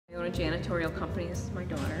a janitorial company. This is my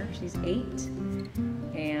daughter. She's 8,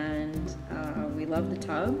 and we love the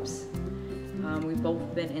tubs. We've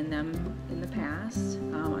both been in them in the past.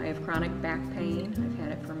 I have chronic back pain. I've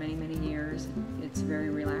had it for many, many years. It's very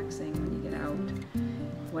relaxing when you get out.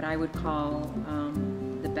 What I would call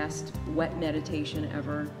the best wet meditation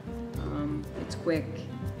ever. It's quick,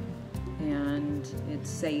 and it's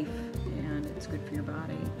safe, and it's good for your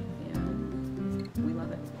body, and we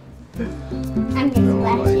love it. I'm gonna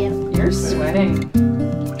sweat you. You're sweating.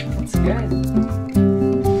 That's good.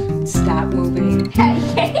 Stop moving.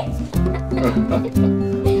 Okay.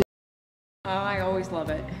 I always love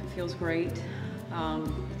it. It feels great.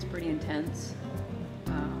 It's pretty intense.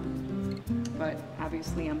 But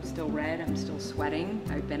obviously I'm still red, I'm still sweating.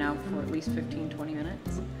 I've been out for at least 15-20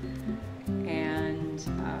 minutes. And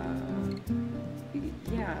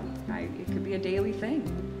yeah, it could be a daily thing.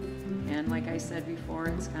 And like I said before,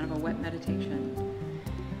 it's kind of a wet meditation.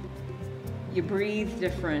 You breathe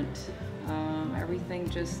different. Everything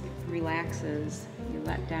just relaxes. You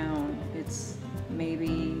let down. It's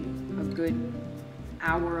maybe a good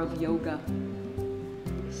hour of yoga.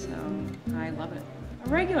 So I love it. A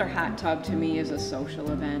regular hot tub to me is a social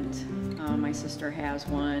event. My sister has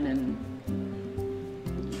one, and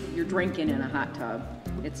you're drinking in a hot tub.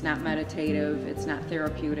 It's not meditative, it's not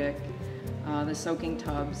therapeutic. The soaking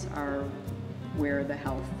tubs are where the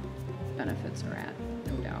health benefits are at,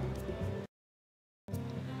 no doubt.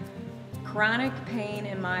 Chronic pain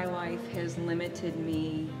in my life has limited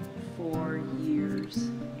me for years,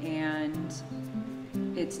 and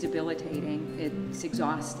it's debilitating, it's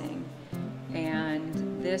exhausting.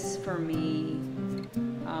 And this, for me,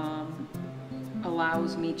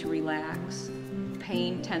 allows me to relax.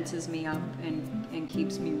 Pain tenses me up and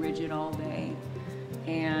keeps me rigid all day.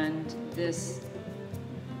 And this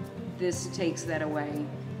takes that away.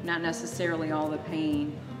 Not necessarily all the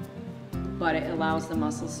pain, but it allows the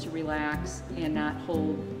muscles to relax and not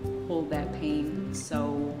hold that pain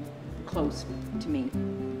so close to me.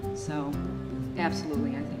 So,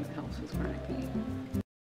 absolutely, I think it helps with chronic pain.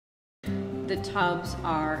 The tubs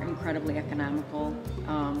are incredibly economical.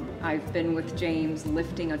 I've been with James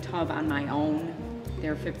lifting a tub on my own.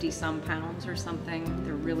 They're 50-some pounds or something.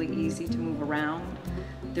 They're really easy to move around.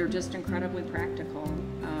 They're just incredibly practical.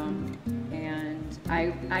 And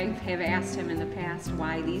I have asked him in the past,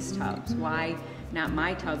 why these tubs? Why not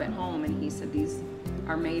my tub at home? And he said these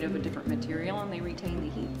are made of a different material and they retain the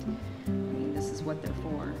heat. I mean, this is what they're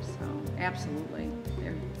for. So absolutely,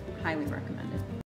 they're highly recommended.